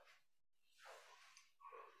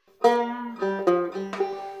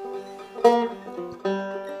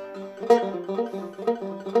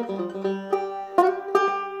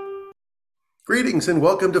Greetings and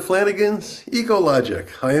welcome to Flanigan's Ecologic.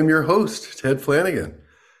 I am your host, Ted Flanigan.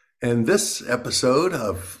 And this episode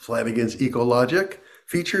of Flanigan's Ecologic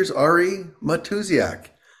features Ari Matusiak.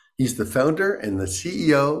 He's the founder and the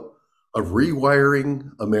CEO of Rewiring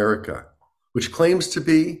America, which claims to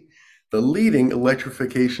be the leading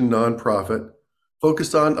electrification nonprofit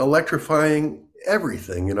focused on electrifying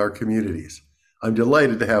everything in our communities. I'm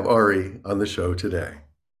delighted to have Ari on the show today.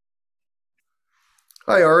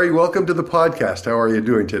 Hi, Ari. Welcome to the podcast. How are you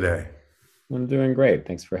doing today? I'm doing great.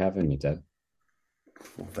 Thanks for having me, Ted.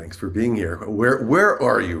 Well, thanks for being here. Where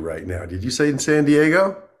are you right now? Did you say in San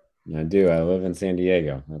Diego? I do. I live in San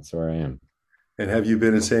Diego. That's where I am. And have you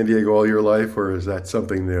been in San Diego all your life, or is that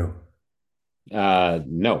something new?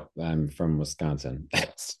 No, I'm from Wisconsin.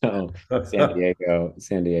 So San Diego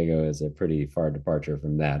is a pretty far departure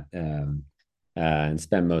from that. And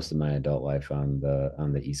spent most of my adult life on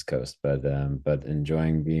the East Coast, but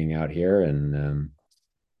enjoying being out here and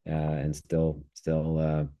still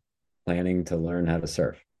planning to learn how to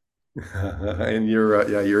surf. And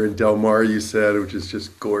you're in Del Mar, you said, which is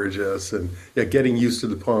just gorgeous, and yeah, getting used to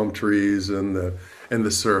the palm trees and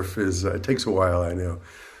the surf is it takes a while, I know,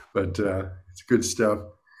 but it's good stuff.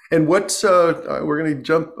 And what's we're going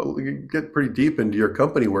to get pretty deep into your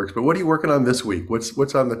company works, but what are you working on this week?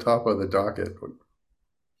 What's on the top of the docket?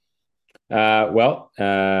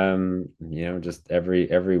 Just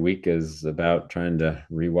every week is about trying to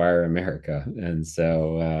rewire America, and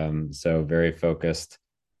so very focused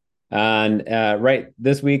on right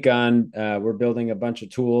this week on we're building a bunch of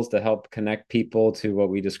tools to help connect people to what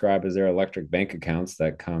we describe as their electric bank accounts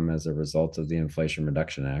that come as a result of the Inflation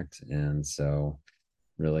Reduction Act, and so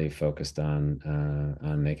really focused on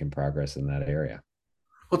making progress in that area.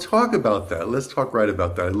 Well, talk about that. Let's talk right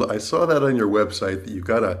about that. I saw that on your website that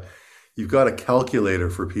you've got a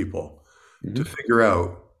calculator for people to Mhm. figure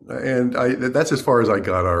out. And that's as far as I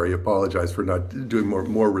got, Ari. Apologize for not doing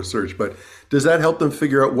more research, but does that help them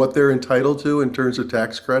figure out what they're entitled to in terms of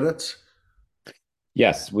tax credits?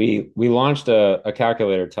 Yes, we launched a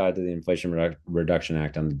calculator tied to the Reduction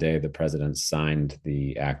Act on the day the president signed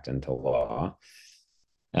the act into law.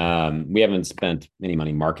 We haven't spent any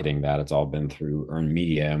money marketing that. It's all been through earned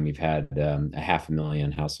media, and we've had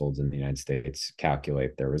 500,000 households in the United States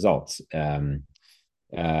calculate their results. And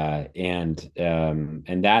that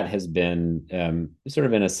has been sort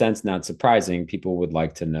of, in a sense, not surprising. People would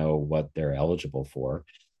like to know what they're eligible for,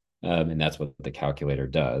 and that's what the calculator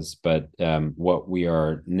does. But what we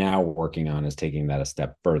are now working on is taking that a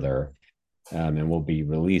step further, and we'll be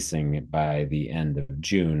releasing by the end of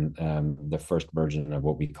June the first version of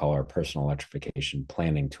what we call our personal electrification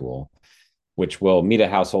planning tool, which will meet a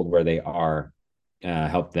household where they are,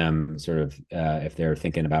 help them sort of if they're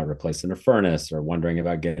thinking about replacing a furnace or wondering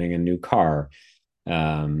about getting a new car,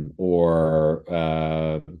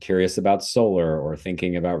 or curious about solar or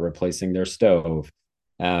thinking about replacing their stove.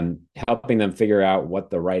 Helping them figure out what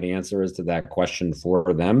the right answer is to that question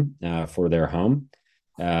for them, for their home,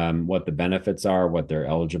 what the benefits are, what they're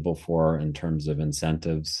eligible for in terms of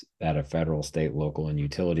incentives at a federal, state, local, and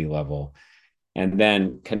utility level, and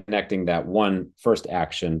then connecting that one first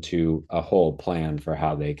action to a whole plan for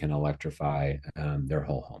how they can electrify their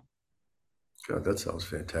whole home. God, that sounds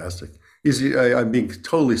fantastic. I'm being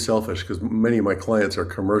totally selfish because many of my clients are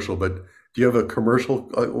commercial, but do you have a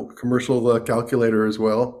commercial calculator as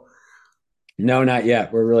well? No, not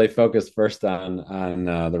yet. We're really focused first on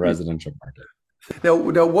the residential market. Now,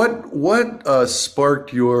 what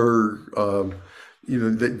sparked your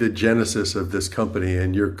the genesis of this company,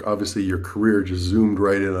 and obviously your career just zoomed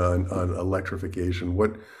right in on electrification.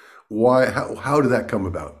 How did that come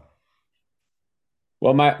about?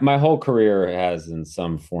 Well, my whole career has, in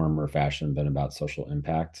some form or fashion, been about social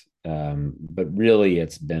impact. But really,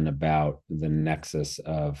 it's been about the nexus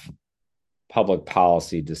of public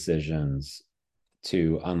policy decisions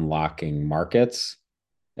to unlocking markets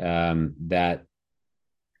that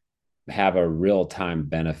have a real time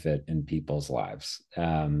benefit in people's lives.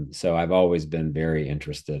 So I've always been very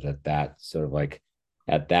interested at that sort of like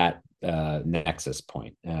at that nexus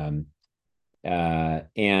point. And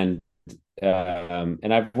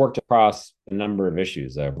I've worked across a number of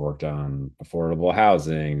issues. I've worked on affordable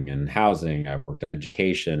housing and housing. I've worked on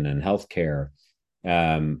education and healthcare,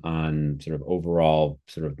 on sort of overall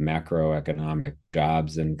sort of macroeconomic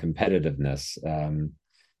jobs and competitiveness.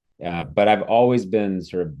 But I've always been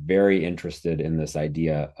sort of very interested in this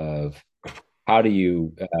idea of how do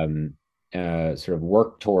you sort of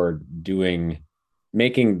work toward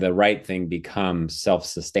making the right thing become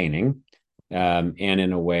self-sustaining, and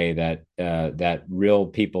in a way that real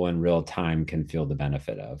people in real time can feel the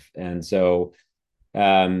benefit of. And so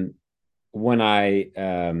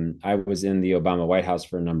I was in the Obama White House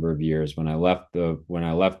for a number of years. When I left the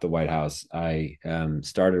White House, I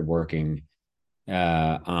started working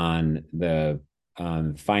on the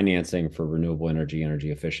financing for renewable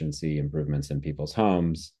energy efficiency improvements in people's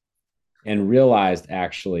homes, and realized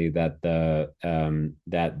actually that the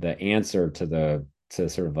answer to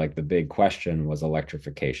sort of like the big question was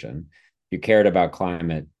electrification. If you cared about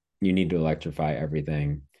climate, you need to electrify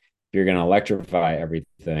everything. If you're going to electrify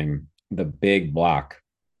everything, the big block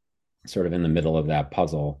sort of in the middle of that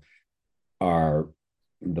puzzle are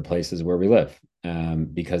the places where we live,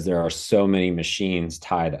 because there are so many machines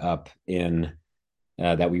tied up in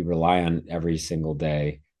that we rely on every single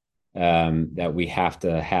day, that we have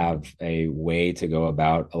to have a way to go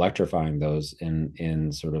about electrifying those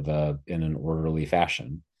in sort of in an orderly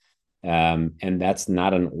fashion. And that's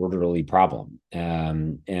not an orderly problem.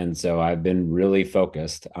 And so I've been really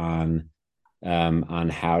focused on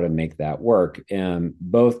how to make that work,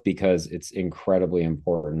 both because it's incredibly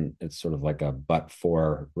important. It's sort of like a but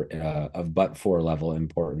for level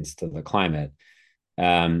importance to the climate,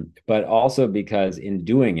 but also because in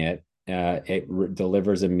doing it,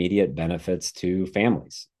 delivers immediate benefits to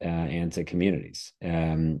families and to communities.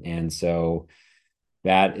 And so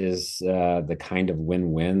that is the kind of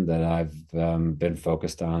win-win that I've been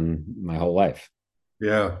focused on my whole life.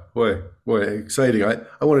 Yeah, boy, exciting.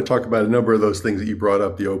 I want to talk about a number of those things that you brought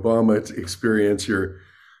up, the Obama experience, your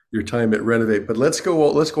time at Renovate. But let's go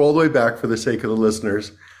all the way back for the sake of the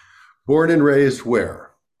listeners. Born and raised where?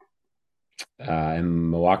 In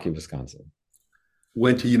Milwaukee, Wisconsin.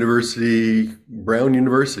 Went to university, Brown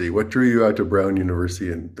University. What drew you out to Brown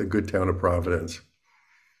University in the good town of Providence?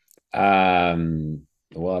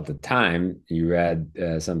 Well, at the time, you read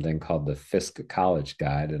something called the Fisk College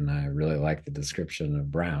Guide, and I really liked the description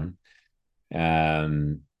of Brown.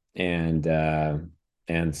 Um, and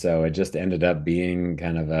and so it just ended up being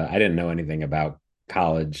kind of I didn't know anything about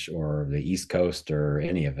college or the East Coast or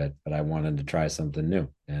any of it, but I wanted to try something new,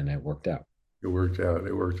 and it worked out. It worked out.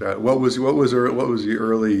 It worked out. What were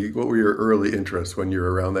your early interests when you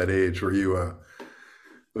were around that age? Were you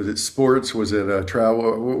was it sports? Was it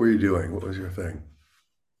travel? What were you doing? What was your thing?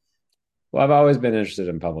 Well, I've always been interested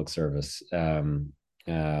in public service.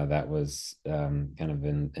 That was kind of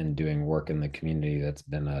in doing work in the community. That's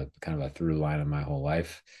been a kind of a through line of my whole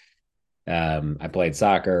life. I played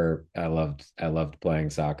soccer. I loved playing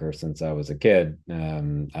soccer since I was a kid.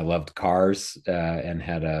 I loved cars, and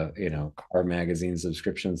had a car magazine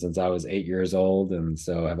subscription since I was 8 years old, and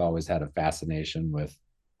so I've always had a fascination with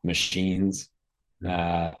machines.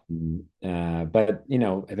 Uh, but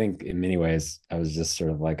I think in many ways I was just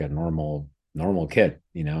sort of like a normal kid,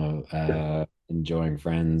 enjoying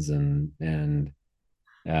friends and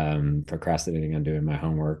procrastinating on doing my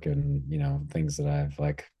homework, and things that I've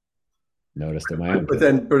like noticed in my own But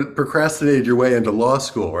kid. then procrastinated your way into law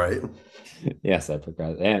school, right? Yes, I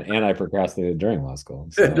procrastinated, and I procrastinated during law school.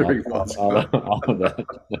 So During law school. all of that.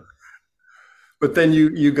 But then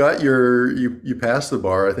you got you passed the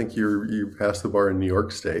bar. I think you passed the bar in New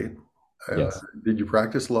York State. Yes. Did you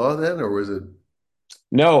practice law then, or was it?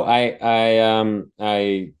 No, I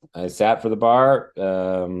sat for the bar,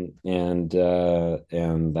 and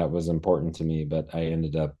that was important to me. But I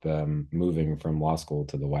ended up moving from law school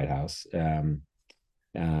to the White House, and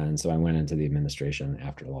so I went into the administration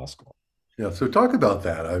after law school. Yeah. So talk about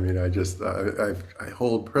that. I mean, I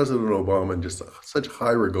hold President Obama in just such high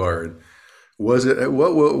regard. What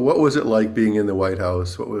was it like being in the White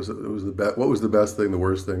House? What was the best thing, the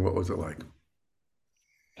worst thing? What was it like?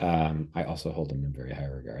 I also hold him in very high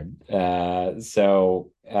regard. Uh,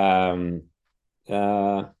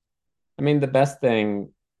 I mean, the best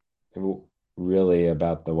thing really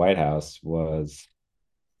about the White House was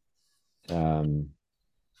um,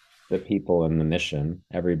 the people and the mission.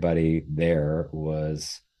 Everybody there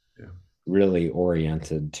was Yeah. really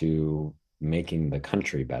oriented to making the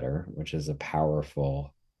country better, which is that's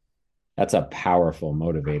a powerful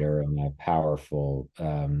motivator and a powerful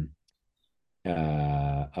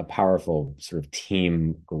sort of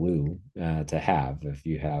team glue to have if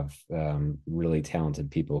you have really talented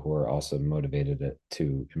people who are also motivated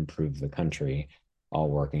to improve the country, all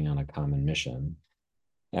working on a common mission.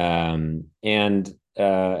 And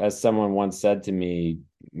as someone once said to me,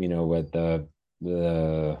 with the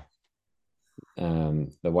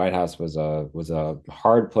White House was a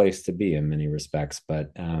hard place to be in many respects,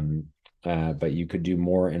 but you could do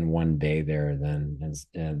more in one day there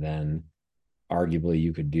than arguably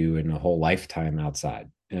you could do in a whole lifetime outside.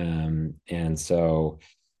 And so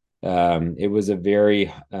It was a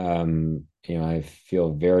very, I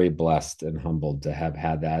feel very blessed and humbled to have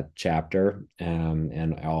had that chapter,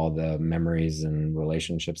 and all the memories and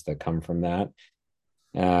relationships that come from that.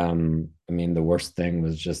 I mean, the worst thing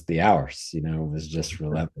was just the hours, it was just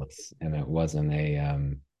relentless, and it wasn't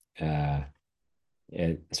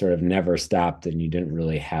it sort of never stopped, and you didn't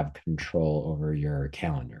really have control over your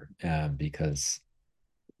calendar, because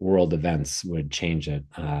world events would change it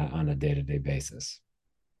on a day-to-day basis.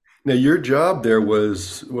 Now, your job there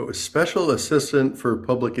was what was special assistant for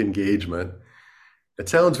public engagement. It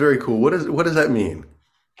sounds very cool. What does that mean?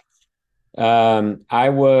 I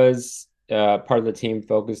was part of the team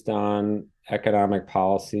focused on economic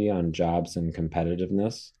policy, on jobs and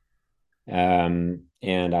competitiveness.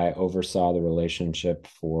 And I oversaw the relationship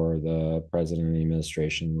for the president and the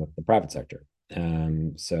administration with the private sector.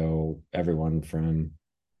 So everyone from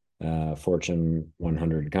Fortune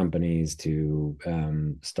 100 companies to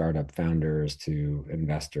startup founders to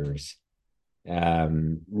investors.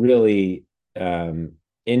 Really,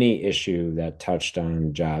 any issue that touched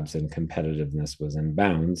on jobs and competitiveness was in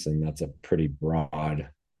bounds, and that's a pretty broad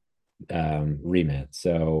remit.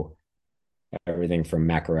 So everything from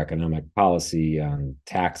macroeconomic policy on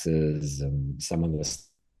taxes and some of the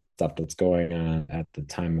stuff that's going on at the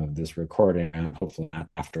time of this recording, hopefully not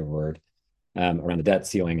afterward, around the debt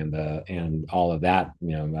ceiling and all of that.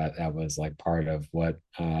 That was like part of what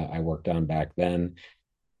I worked on back then.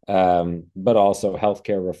 But also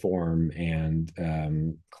healthcare reform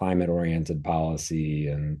and climate-oriented policy,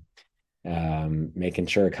 and making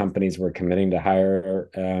sure companies were committing to hire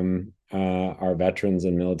our veterans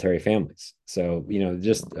and military families. So,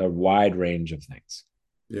 just a wide range of things.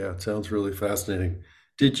 Yeah, it sounds really fascinating.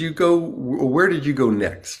 Where did you go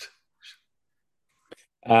next?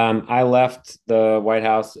 I left the White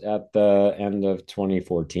House at the end of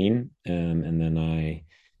 2014, and then I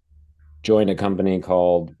joined a company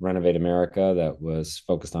called Renovate America that was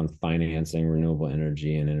focused on financing renewable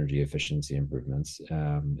energy and energy efficiency improvements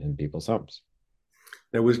in people's homes.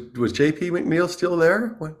 Now, was JP McNeil still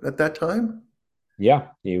there at that time? Yeah,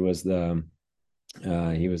 he was the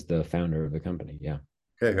founder of the company. Yeah.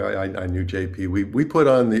 Okay, I knew JP. We put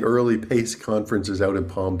on the early PACE conferences out in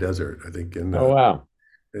Palm Desert, I think, in Oh wow.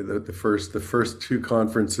 the first two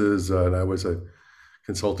conferences, and I was a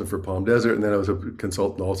consultant for Palm Desert, and then I was a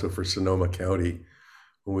consultant also for Sonoma County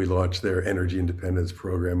when we launched their energy independence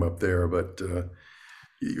program up there. But uh,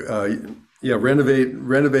 yeah,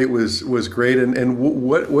 Renovate was great. And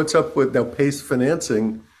what's up with now PACE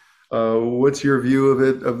financing? What's your view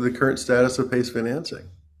of the current status of PACE financing?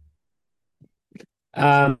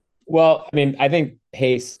 Well, I mean, I think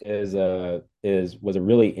Pace was a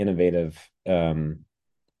really innovative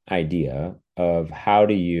idea of how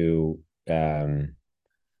do you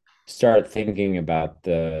start thinking about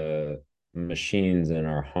the machines in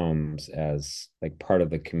our homes as like part of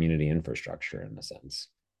the community infrastructure in a sense.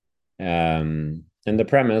 And the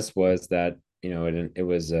premise was that it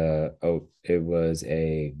was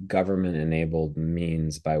a government enabled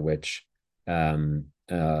means by which individual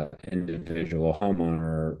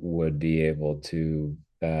homeowner would be able to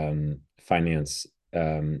finance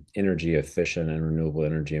energy efficient and renewable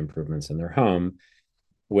energy improvements in their home,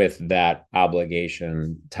 with that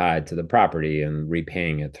obligation tied to the property and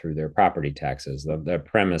repaying it through their property taxes. The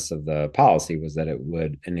premise of the policy was that it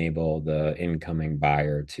would enable the incoming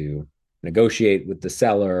buyer to negotiate with the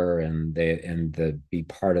seller and be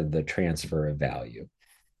part of the transfer of value.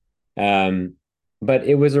 Um, but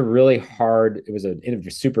it was a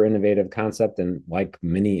super innovative concept, and like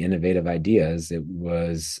many innovative ideas, it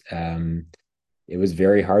was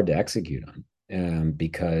very hard to execute on,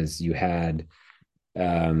 because you had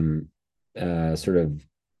sort of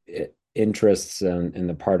interests in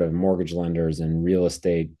the part of mortgage lenders and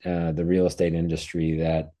the real estate industry,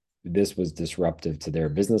 that this was disruptive to their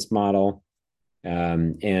business model,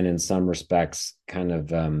 and in some respects, kind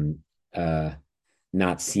of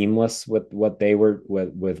not seamless with what they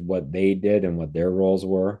did and what their roles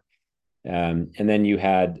were. And then you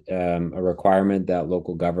had a requirement that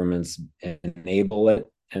local governments enable it.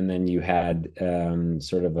 And then you had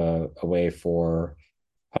sort of a way for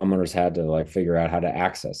homeowners had to like figure out how to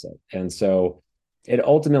access it. And so it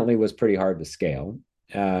ultimately was pretty hard to scale.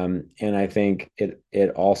 And I think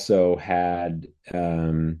it also had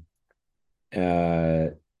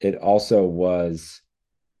it also was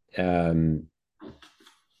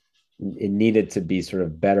it needed to be sort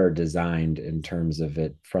of better designed in terms of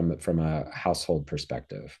it from a household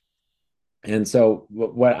perspective. And so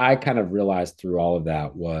what I kind of realized through all of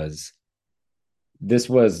that was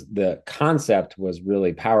the concept was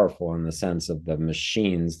really powerful in the sense of the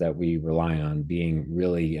machines that we rely on being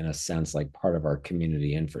really, in a sense, like part of our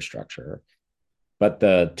community infrastructure. But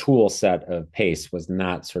the tool set of PACE was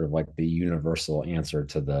not sort of like the universal answer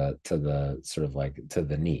to the sort of like to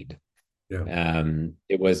the need. Yeah.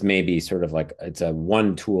 It was maybe sort of like it's a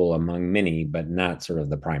one tool among many, but not sort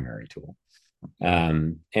of the primary tool.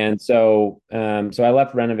 And so I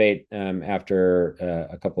left Renovate after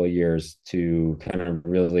a couple of years to kind of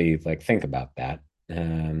really like think about that.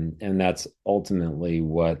 And that's ultimately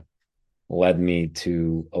what led me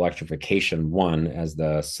to electrification, one, as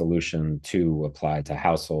the solution, two, apply to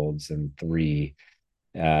households, and three,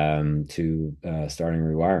 to starting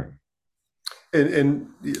rewiring. And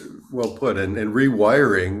well put. And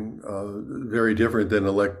rewiring, very different than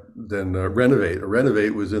renovate.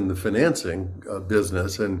 Renovate was in the financing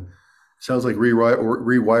business, and sounds like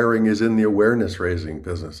rewiring is in the awareness raising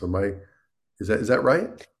business. Is that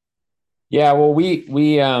right? Yeah, well, we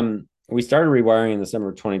started rewiring in the summer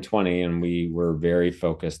of 2020, and we were very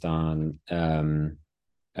focused on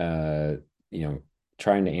uh, you know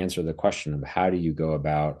trying to answer the question of how do you go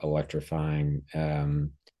about electrifying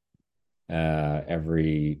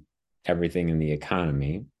everything in the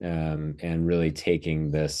economy, and really taking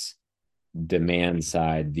this demand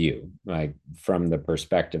side view, like from the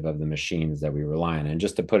perspective of the machines that we rely on. And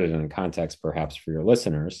just to put it in context, perhaps for your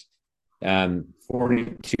listeners,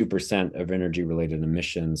 42% of energy related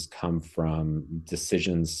emissions come from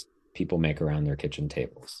decisions people make around their kitchen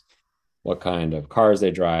tables. What kind of cars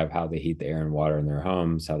they drive, how they heat the air and water in their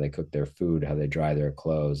homes, how they cook their food, how they dry their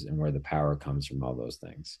clothes, and where the power comes from, all those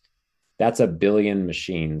things. That's a billion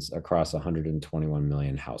machines across 121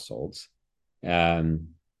 million households, um,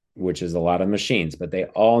 which is a lot of machines, but they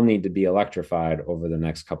all need to be electrified over the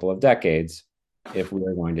next couple of decades if we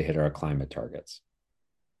are going to hit our climate targets.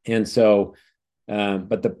 And so,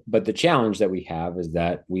 but the challenge that we have is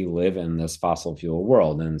that we live in this fossil fuel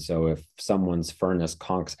world. And so if someone's furnace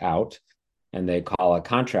conks out and they call a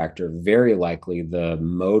contractor, very likely the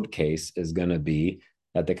mode case is going to be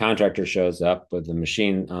that the contractor shows up with a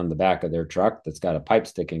machine on the back of their truck that's got a pipe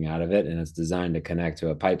sticking out of it, and it's designed to connect to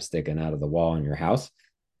a pipe sticking out of the wall in your house.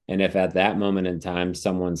 And if at that moment in time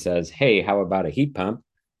someone says, hey, how about a heat pump?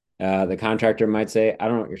 The contractor might say, I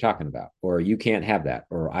don't know what you're talking about, or you can't have that,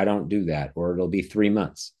 or I don't do that, or it'll be 3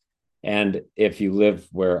 months. And if you live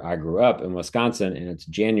where I grew up in Wisconsin and it's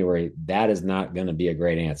January, that is not going to be a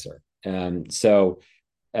great answer. So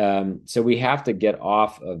we have to get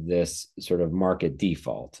off of this sort of market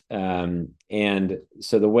default. And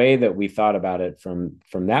so the way that we thought about it from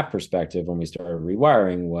that perspective when we started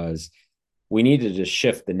rewiring was we needed to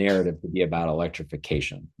shift the narrative to be about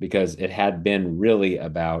electrification, because it had been really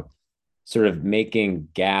about sort of making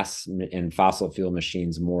gas and fossil fuel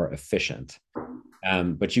machines more efficient.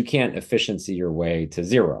 But you can't efficiency your way to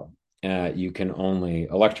zero. You can only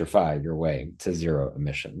electrify your way to zero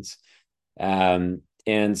emissions.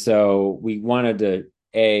 And so we wanted to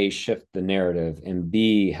A, shift the narrative, and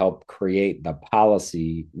B, help create the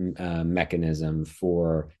policy mechanism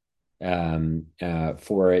for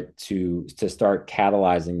it to start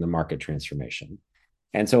catalyzing the market transformation.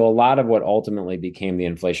 And so a lot of what ultimately became the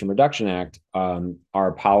Inflation Reduction Act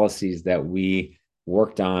are policies that we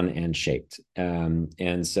worked on and shaped.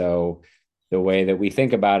 And so the way that we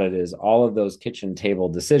think about it is all of those kitchen table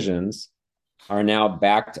decisions are now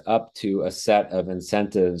backed up to a set of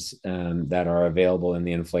incentives that are available in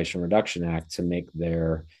the Inflation Reduction Act to make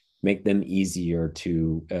them easier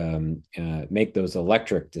to make those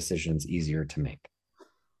electric decisions easier to make.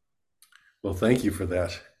 Well, thank you for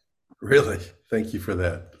that. Really, thank you for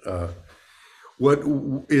that. What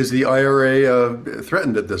is the IRA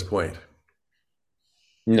threatened at this point?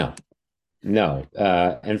 No, no.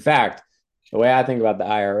 In fact, the way I think about the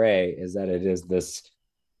IRA is that it is this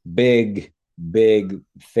big, big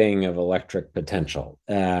thing of electric potential.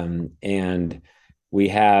 And we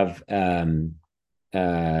have,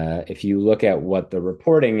 if you look at what the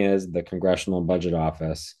reporting is, the Congressional Budget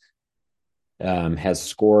Office has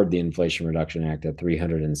scored the Inflation Reduction Act at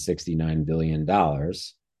 $369 billion.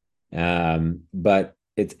 But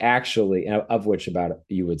it's actually, of which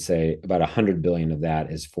you would say about 100 billion of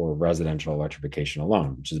that is for residential electrification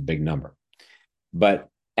alone, which is a big number. But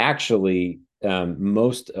actually,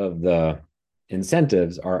 most of the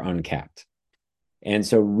incentives are uncapped. And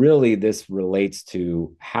so really this relates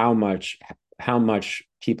to how much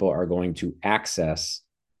people are going to access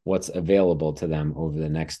what's available to them over the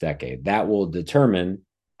next decade. That will determine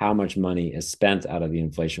how much money is spent out of the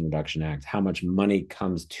Inflation Reduction Act, how much money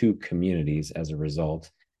comes to communities as a result,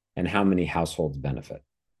 and how many households benefit.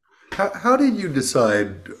 How did you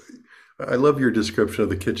decide? I love your description of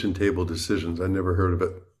the kitchen table decisions. I never heard of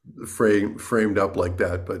it framed up like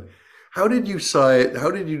that. But how did you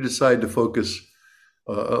decide to focus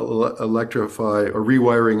electrify or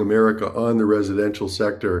rewiring America on the residential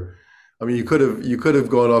sector? I mean, you could have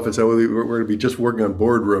gone off and said, well, we're going to be just working on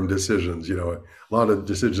boardroom decisions. You know, a lot of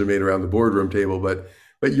decisions are made around the boardroom table, but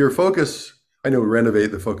your focus, I know,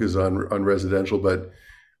 Renovate, the focus on residential, but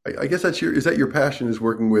I guess is that your passion, is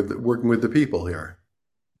working with the people here?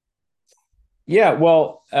 Yeah,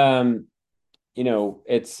 well,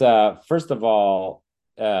 it's first of all,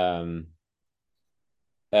 um,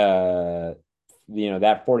 uh,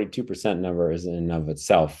 that 42% number is in and of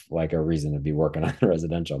itself like a reason to be working on the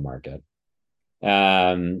residential market.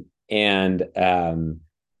 Um, and and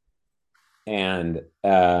and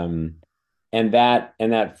that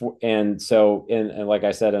and that and so and like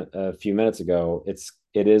I said a few minutes ago,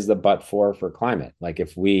 it is the but for climate. Like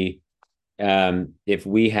if we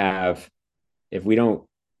have if we don't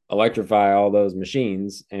electrify all those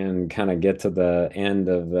machines and kind of get to the end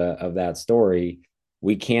of that story,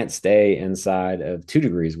 we can't stay inside of 2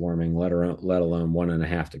 degrees warming, let alone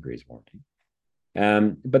 1.5 degrees warming.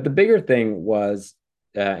 But the bigger thing was,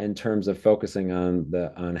 in terms of focusing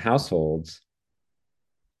on households,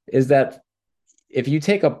 is that if you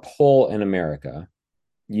take a poll in America,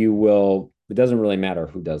 it doesn't really matter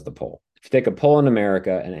who does the poll. If you take a poll in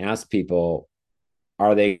America and ask people,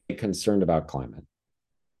 are they concerned about climate?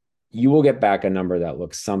 You will get back a number that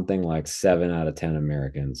looks something like 7 out of 10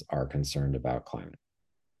 Americans are concerned about climate.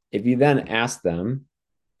 If you then ask them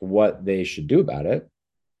what they should do about it,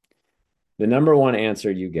 the number one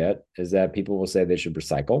answer you get is that people will say they should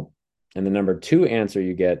recycle. And the number two answer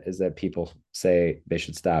you get is that people say they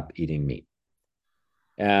should stop eating meat.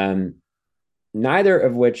 And neither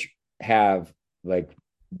of which have like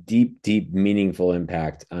deep, meaningful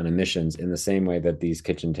impact on emissions in the same way that these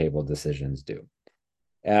kitchen table decisions do.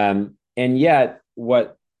 And yet,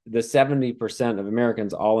 what the 70% of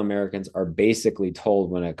Americans, all Americans, are basically told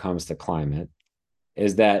when it comes to climate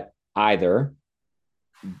is that either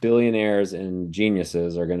billionaires and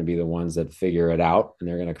geniuses are going to be the ones that figure it out, and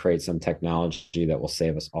they're going to create some technology that will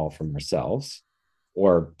save us all from ourselves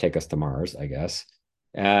or take us to Mars, I guess.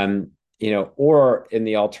 Or in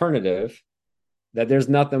the alternative, that there's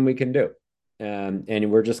nothing we can do.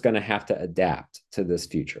 And we're just going to have to adapt to this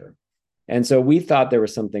future. And so we thought there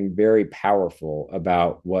was something very powerful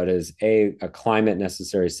about what is a climate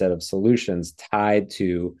necessary set of solutions tied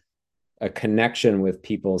to a connection with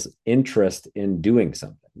people's interest in doing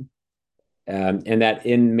something. And that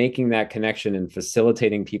in making that connection and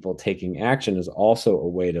facilitating people taking action is also a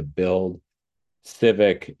way to build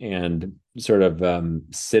civic and sort of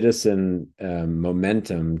citizen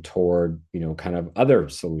momentum toward kind of other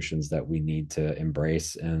solutions that we need to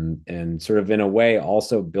embrace, and sort of in a way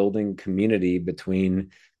also building community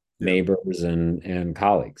between Yeah. neighbors and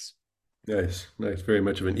colleagues. Nice. Very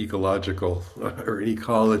much of an ecological or an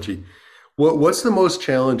ecology. What's the most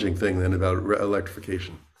challenging thing then about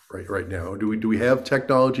electrification right now? Do we have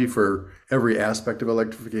technology for every aspect of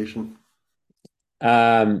electrification?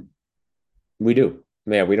 Um, we do.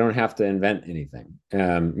 Yeah, we don't have to invent anything.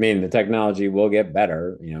 The technology will get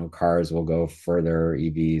better. Cars will go further,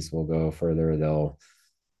 EVs will go further.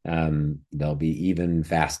 They'll be even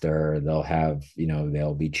faster.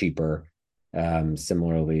 They'll be cheaper.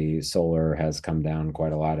 Similarly, solar has come down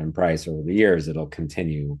quite a lot in price over the years. It'll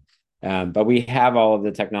continue. But we have all of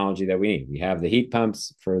the technology that we need. We have the heat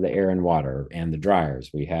pumps for the air and water and the dryers.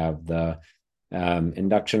 We have the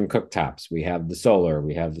induction cooktops. We have the solar.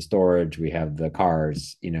 We have the storage. We have the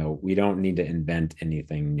cars. We don't need to invent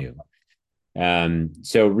anything new.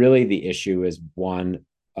 So really the issue is one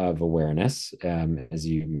of awareness, as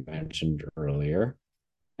you mentioned earlier,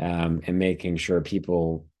 and making sure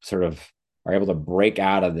people sort of are able to break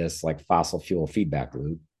out of this like fossil fuel feedback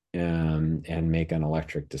loop, and make an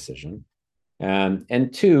electric decision.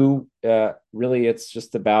 And two, really, it's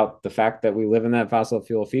just about the fact that we live in that fossil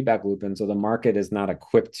fuel feedback loop. And so the market is not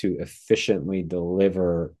equipped to efficiently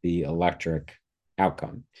deliver the electric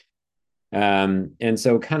outcome. And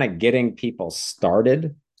so kind of getting people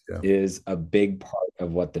started is a big part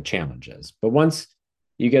of what the challenge is. But once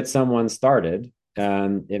you get someone started,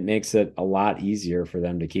 it makes it a lot easier for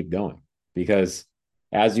them to keep going, because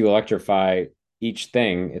as you electrify each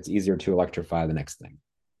thing, it's easier to electrify the next thing.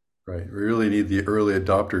 Right. We really need the early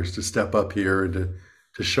adopters to step up here and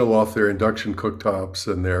to show off their induction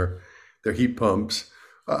cooktops and their heat pumps.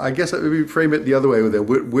 I guess we frame it the other way with them.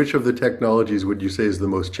 Which of the technologies would you say is the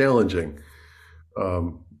most challenging?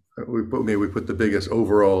 Maybe we put the biggest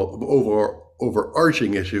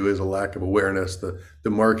overarching issue is a lack of awareness, the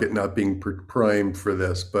market not being primed for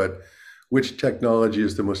this. But which technology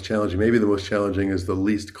is the most challenging? Maybe the most challenging is the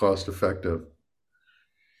least cost effective.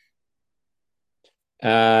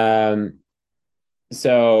 Um,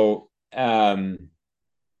 so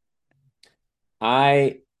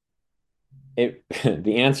I it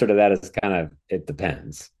the answer to that is kind of it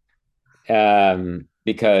depends.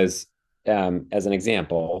 Because as an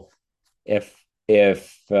example, if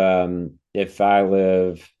I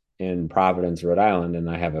live in Providence, Rhode Island, and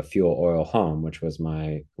I have a fuel oil home, which was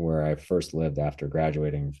my where I first lived after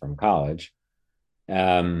graduating from college,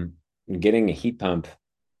 um, getting a heat pump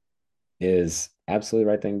is absolutely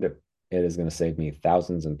the right thing to. It is going to save me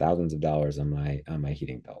thousands and thousands of dollars on my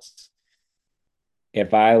heating bills.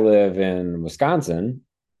 If I live in Wisconsin,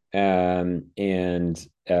 and and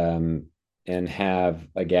have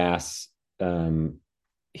a gas um,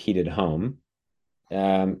 heated home,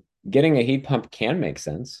 getting a heat pump can make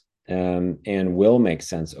sense, and will make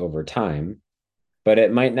sense over time, but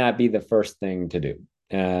it might not be the first thing to do,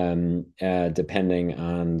 depending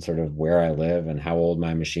on sort of where I live and how old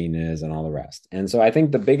my machine is and all the rest. And so I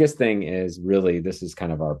think the biggest thing is really this is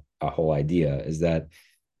kind of our whole idea is that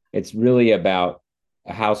it's really about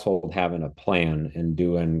a household having a plan and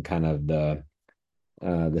doing kind of the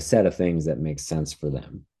set of things that makes sense for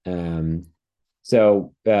them.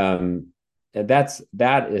 So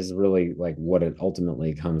that is really like what it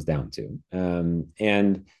ultimately comes down to.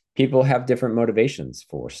 And people have different motivations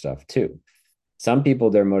for stuff too. Some people,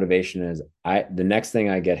 their motivation is the next thing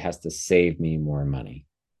I get has to save me more money.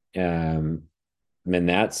 And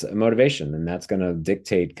that's a motivation, and that's going to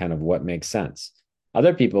dictate kind of what makes sense.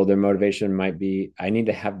 Other people, their motivation might be, I need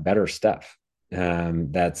to have better stuff.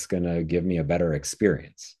 That's going to give me a better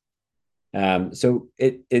experience. So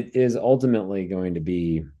it is ultimately going to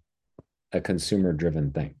be a consumer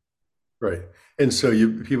driven thing. Right. And so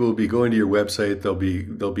people will be going to your website,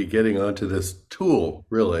 they'll be getting onto this tool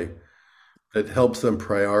really that helps them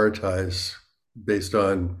prioritize based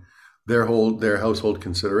on their household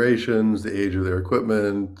considerations, the age of their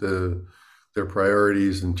equipment, their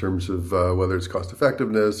priorities in terms of whether it's cost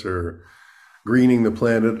effectiveness or greening the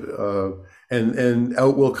planet, and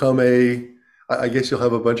out will come I guess you'll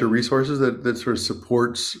have a bunch of resources that sort of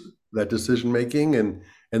supports that decision making, and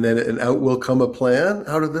out will come a plan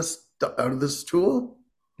out of this tool.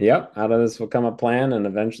 Yep, out of this will come a plan, and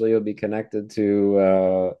eventually you'll be connected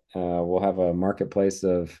to. We'll have a marketplace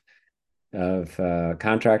of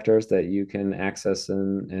contractors that you can access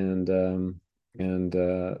and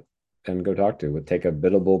go talk to. Would take a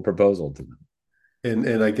biddable proposal to them.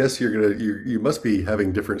 And I guess you must be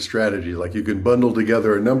having different strategies. Like you can bundle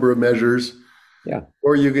together a number of measures, Yeah,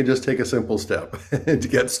 or you can just take a simple step to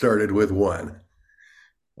get started with one.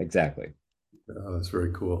 exactly. Oh, that's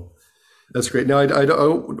very cool. That's great. Now, I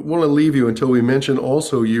don't want to leave you until we mention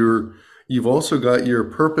also you've also got your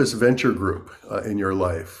purpose venture group in your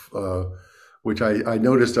life, which I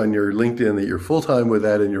noticed on your LinkedIn that you're full time with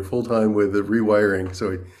that and you're full time with the rewiring.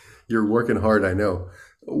 So you're working hard, I know.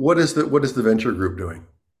 What is the venture group doing?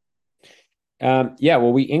 Yeah,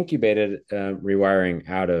 well, we incubated Rewiring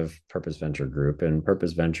out of Purpose Venture Group, and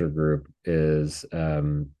Purpose Venture Group is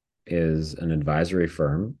an advisory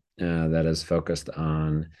firm that is focused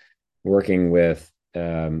on working with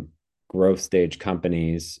growth stage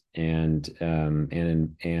companies and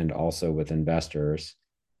also with investors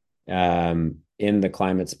in the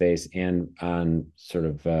climate space and on sort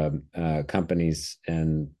of companies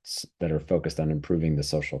and that are focused on improving the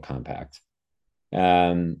social compact.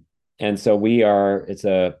 Um, and so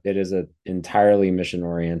it is an entirely mission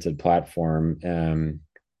oriented platform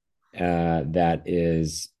that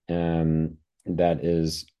is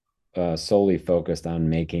solely focused on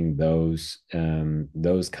making those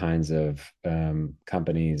kinds of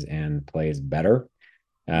companies and plays better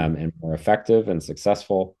and more effective and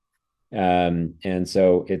successful. And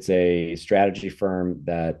so it's a strategy firm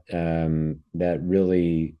that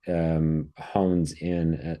really hones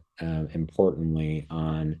in importantly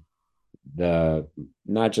on the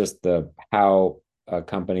not just the how a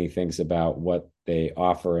company thinks about what they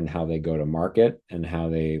offer and how they go to market and how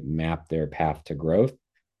they map their path to growth,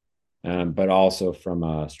 but also from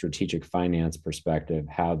a strategic finance perspective,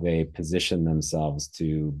 how they position themselves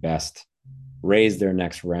to best raise their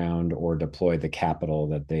next round or deploy the capital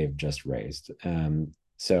that they've just raised.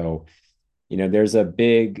 So,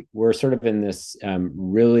 we're sort of in this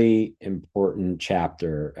really important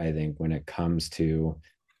chapter, I think, when it comes to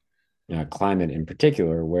climate in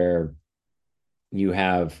particular, where you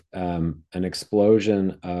have an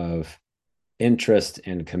explosion of interest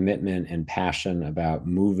and commitment and passion about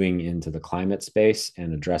moving into the climate space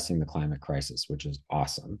and addressing the climate crisis, which is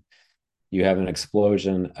awesome. you have an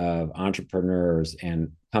explosion of entrepreneurs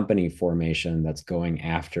and company formation that's going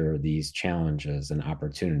after these challenges and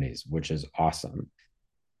opportunities, which is awesome.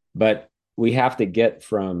 But we have to get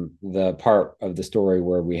from the part of the story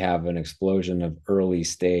where we have an explosion of early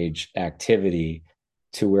stage activity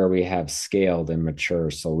to where we have scaled and mature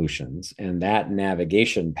solutions. And that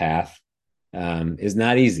navigation path is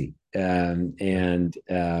not easy. And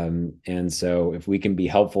so if we can be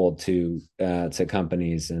helpful to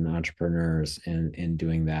companies and entrepreneurs in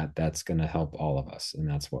doing that, that's going to help all of us, and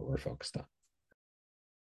that's what we're focused on.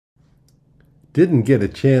 Didn't get a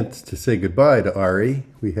chance to say goodbye to Ari.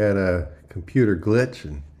 We had a computer glitch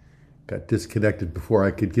and got disconnected before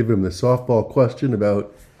I could give him the softball question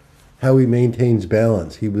about how he maintains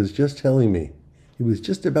balance. He was just telling me, he was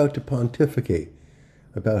just about to pontificate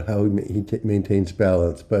about how he maintains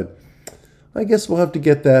balance. But I guess we'll have to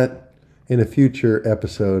get that in a future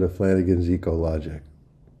episode of Flanigan's Ecologic.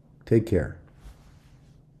 Take care.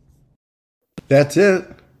 That's it.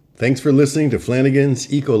 Thanks for listening to Flanigan's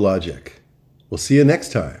Ecologic. We'll see you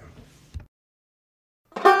next time.